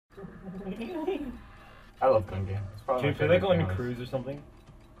I love gun games. Should we play like on cruise or something?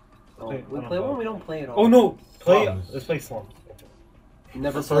 Oh, we play one, we don't play it all. Oh no! Slums. Let's play Slums.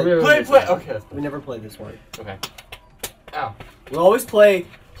 Never So play. Play. Okay. We never played this one. Okay. Ow. We always play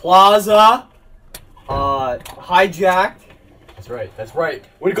Plaza, Hijacked, That's right. That's right.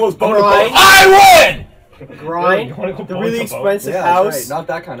 When it goes boat to Grind. boat, I win. Grind, You wanna go the boat really to boat? expensive Yeah, house. that's right. Not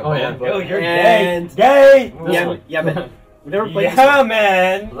that kind of Oh, boat, yeah. but Yo, you're And- gay! Gay! Yeah, one. yeah, man. We never played this Yeah, one.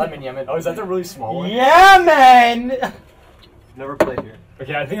 man! lemon Yemen. Oh, is that the really small one? Yeah, man! Never played here.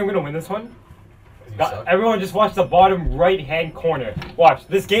 Okay, I think I'm gonna win this one. You God, suck. everyone just watch the bottom right-hand corner. Watch,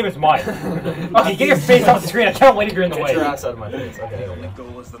 this game is mine. Okay, get your face off the screen. I can't wait if you're in the Get way. your ass out of my face. Okay. There we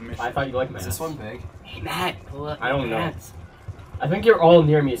go. I thought you liked Is math. this one big? Hey, Matt. I don't know. I think you're all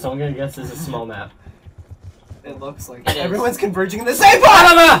near me, so I'm gonna guess this is a small map. It looks like It is. everyone's converging in the same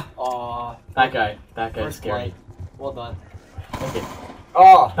spot. Aw, That guy. That guy's first scary. blood. Well done. Okay.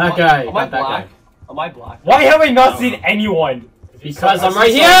 Oh. That guy. Am I Not that black? guy. Am I black? Why have I not seen anyone? Because I'm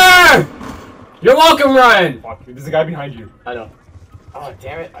right here! You're welcome, Ryan! Fuck, there's a guy behind you. I know. Oh,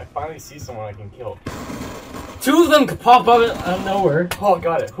 damn it. I finally see someone I can kill. Two of them could pop up out of nowhere. Oh,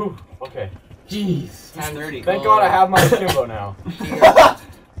 got it. Whew. Okay. Jeez. It's 30. Thank God I have my Kimbo now.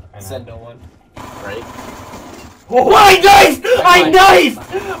 I Said know. no one. Right? Oh, I knifed! I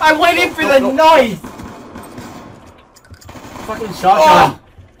knifed! I went in for the knife! Fucking shotgun.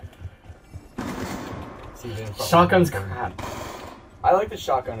 See, you didn't fucking- Shotgun's crap. I like the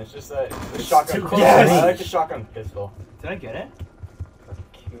shotgun. It's just that the shotgun. too close to I range. like the shotgun pistol. Did I get it?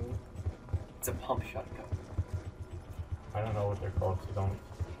 It's a pump shotgun. I don't know what they're called, so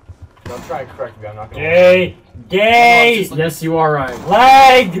don't try and correct me. I'm not gonna. Gay! Gay! Yes, you are, Ryan.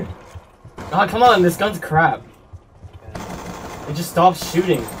 Lag! Oh, come on. This gun's crap. It just stops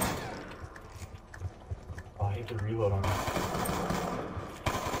shooting. Oh, I hate the reload on that.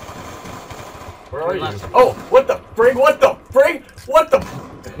 Where are you? Oh, what the frig? What the frig? What the?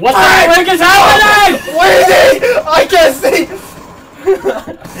 What the frick is happening? Where is he? I can't see.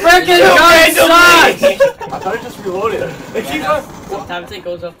 Frickin' gun sucks! I thought it just reloaded. It keeps on. Sometimes it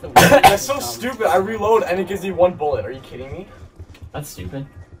goes up the. That's so stupid. I reload and it gives me one bullet. Are you kidding me? That's stupid.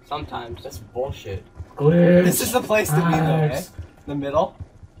 Sometimes. That's bullshit. Glitch. This is the place to be, though, eh? Nice. The middle?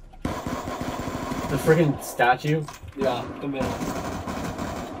 The friggin' statue? Yeah, the middle.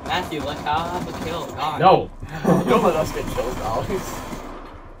 Matthew, let's have a kill. God. No. Don't let us get killed, Alex.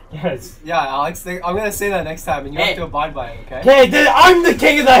 Yes. Yeah, Alex, I'm gonna say that next time, and you have Hey. to abide by it, okay? Okay, then I'm the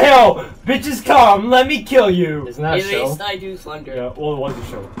king of the hill! Bitches come, let me kill you! Isn't that a At show? least I do Slender. Yeah, well, it was a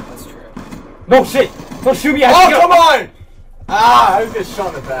show. That's true. No shit! Don't shoot me! I Oh, have to come go. on! Ah, I was getting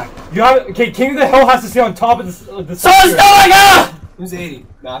shot in the back. You have okay. King of the hill has to stay on top of the. So is going up! Who's 80?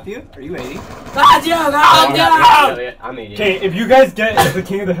 Matthew? Are you 80? Matthew, no! I'm 80. Okay, if you guys get the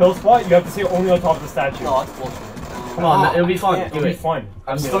king of the hill spot, you have to stay only on top of the statue. No, that's bullshit. Come on, it'll be fun. Yeah, It'll Do be it. fun.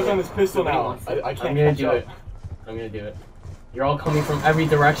 I'm stuck on this pistol now. I can't I'm gonna catch do up. it. I'm gonna do it. You're all coming from every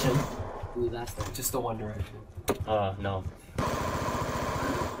direction. Ooh, that's the. Just the one direction. No.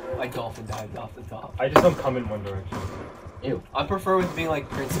 Like dolphin dived off the top. I just don't come in one direction. Ew. I prefer with being like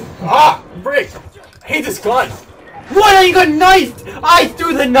Prince. Ah! Break! I hate this gun! What are you got knifed? I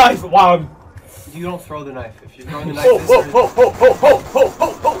threw the knife. Wow. You don't throw the knife. If you're throwing the knife, Ho, this ho, is- ho, ho, ho, ho, ho,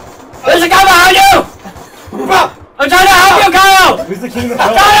 ho, ho! There's a guy behind you! I'm trying to help you, Kyle! Who's the king of the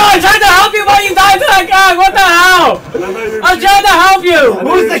hill? Kyle, I'm trying to help you, but you died to that guy! What the hell? I'm trying to help you!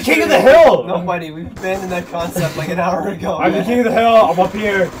 Who's the king of the hill? Nobody. We abandoned that concept like an hour ago. I'm the man. king of the hill. I'm up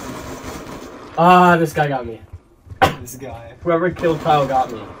here. Ah, this guy got me. This guy. Whoever killed Kyle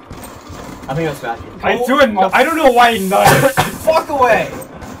got me. I think that's Matthew. I threw a knife. I don't know why he knifed. Fuck away!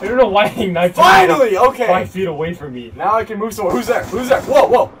 I don't know why he knifed. Finally! Okay! 5 feet away from me. Now I can move somewhere. Who's there? Who's there? Whoa,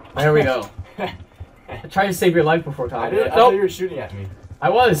 whoa! There we go. I tried to save your life before Kyle. I did. thought you were shooting at me. I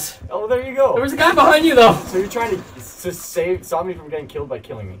was. Oh, there you go. There was a guy behind you, though. So you're trying to stop me from getting killed by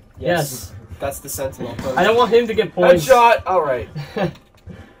killing me. Yes. That's the sentinel. I don't want him to get points. Headshot! Alright.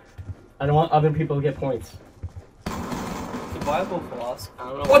 I don't want other people to get points. The Bible philosophy. I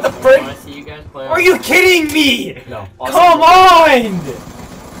don't know What the I frick? wanna see you guys play. Are you kidding me? No. Come on!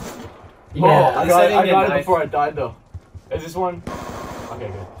 Yeah. Oh, At least I I didn't get got it knifed. before I died, though. Is this one? Okay,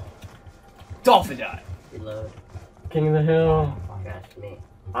 good. Dolphin dive. Reload. King of the Hill. That's me.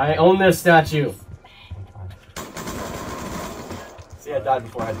 I own this statue. See, I died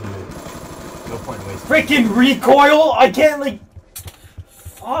before I had to do it. No point in wasting. Freaking recoil! I can't like.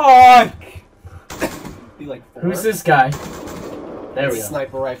 Fuck! Be like four. Who's this guy? There we go.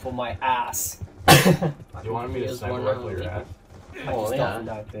 Sniper rifle my ass. You wanted me to Feels sniper one rifle on your me. ass? I Oh, just yeah. dolphin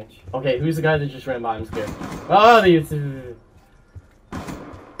dive, bitch. Okay, who's the guy that just ran by? I'm scared. Oh, the.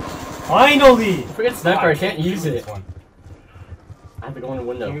 Finally! Forget sniper, I can't Shoot use this it. one. I have to go in the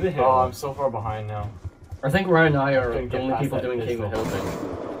window. King of the Hill. Oh, I'm so far behind now. I think Ryan and I are Couldn't the get only past people that doing King of the Hill pistol.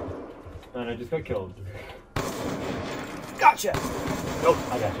 thing. And I just got killed. Gotcha. Nope,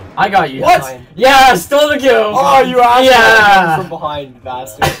 I got you. I got you. What? Yeah, stole the kill! Oh, you asshole! Yeah! From behind,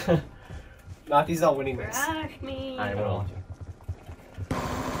 bastard. Matthew's not winning this. Crash me. I I don't will. want you.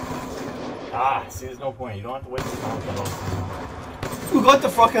 Ah, see, there's no point. You don't have to wait for time to load. Who got the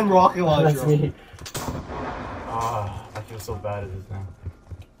fucking rocket launcher? That's me. Ah, I feel so bad at this now.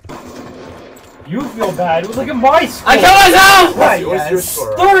 You feel bad. Look at my score. I killed myself! Right, What's your yes.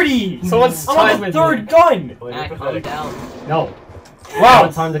 score? 30! Someone's I'm tied on the with third me. gun! Well, you're Matt, calm pathetic. down. No. Wow.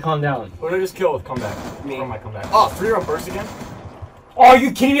 It's time to calm down. Who did I just kill with comeback? Me. From my comeback. Oh, 3-round burst again? Oh, are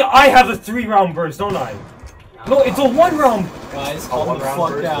you kidding me? I have a 3-round burst, don't I? No, it's a 1-round. Guys, Oh, calm the 1-round fuck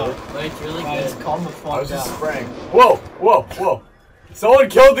burst, down. really? But it's really Guys, good. calm the I fuck was just down. spraying. Whoa, whoa, whoa. Someone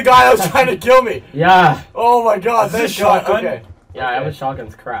killed the guy that was trying to kill me. Yeah. Oh my god, Is thank this a God. shotgun? Okay. Yeah, I have a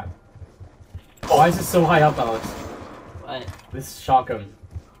shotgun's crap. Why is it so high up, Alex? What? This shotgun.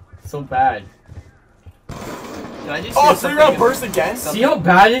 So bad. Can I just Oh, hear 3-round something? burst again? See how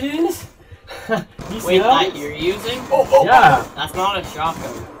bad it is? You see Wait, that? that you're using? Oh, oh, Yeah. That's not a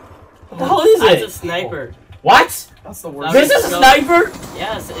shotgun. What the hell is That's a it? sniper. What? That's the worst. This is a sniper?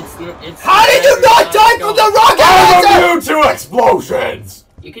 Yes, it's. How did you not die from the rocket Oh, launcher? I'm immune to explosions!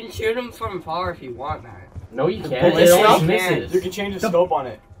 You can shoot him from far if you want, man. No, you can't. bullet It always shot? misses. You can change the scope on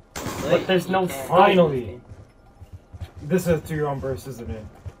it. But there's no You can't. Finally. This is a 3-round burst, isn't it?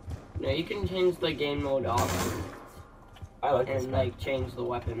 No, you can change the game mode off I like this and guy. like change the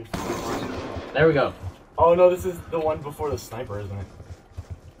weapons if you want. There we go. Oh no, this is the one before the sniper, isn't it?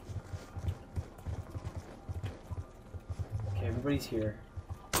 Okay, everybody's here.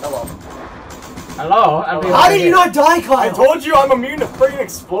 Hello. Hello, everyone. How did you not die, Kyle? I told you I'm immune to friggin'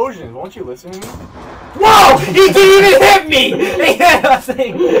 explosions. Won't you listen to me? Whoa! He didn't even hit me!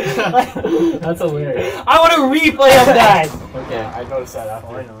 That's hilarious. I want a replay of that! Okay. I noticed that after.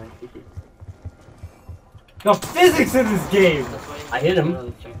 Finally. The physics in this game! I hit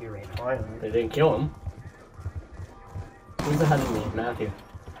him. Check your radar. Finally. They didn't kill him. Who's ahead of me? Matthew.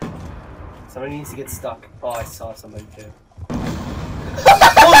 Somebody needs to get stuck. Oh, I saw somebody too.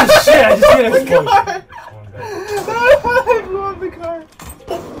 Holy shit, I just hit an explosion. I blew up the car.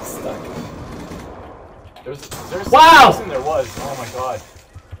 Stuck. Is there Wow! something there was? Oh my god.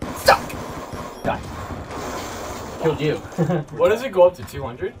 Stuck. Die. Killed you. What does it go up to?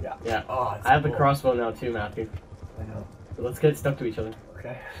 200? Yeah. Oh, that's I have the cool. crossbow now too, Matthew. I know. So let's get stuck to each other.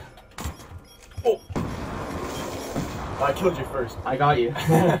 Okay. I killed you first. I got you.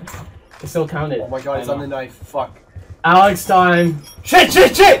 It still counted. Oh my god, he's I on the know. knife. Fuck. Alex time. Shit,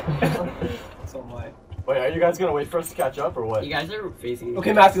 shit, shit! So am I. Wait, are you guys gonna wait for us to catch up or what? You guys are facing.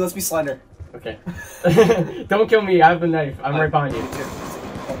 Okay, Matthew, let's be slender. Okay. Don't kill me. I have the knife. I'm right behind you. Me too. Oh,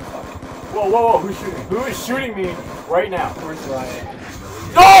 fuck. Whoa, whoa, whoa, who's shooting? Who is shooting me right now? Where's Ryan?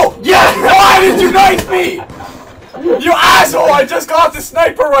 No! Yes! Why did you knife me? You asshole! I just got the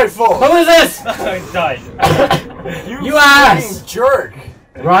sniper rifle! Who is this? I died. You ass! freaking jerk!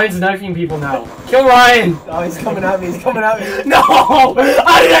 Ryan's knifing people now. Kill Ryan! Oh, he's coming at me. He's coming at me. No! How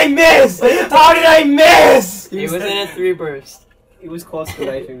did I miss? How did I miss? It was in a 3 burst. He was close to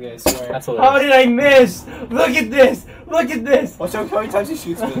knifing me, I swear. That's How hilarious. did I miss? Look at this! Look at this! Watch out how many times he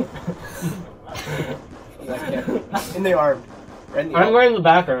shoots me. In the arm. Right in the I'm arm. wearing the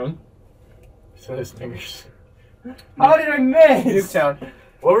background. So his fingers. How did I miss? Nuketown.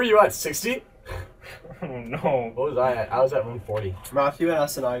 What were you at? 60? Oh no. What was I at? I was at 140. Matthew and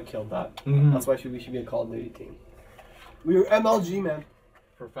us and I killed that. Mhm. That's why we should be a Call of Duty team. We were MLG, man.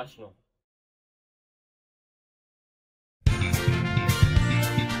 Professional.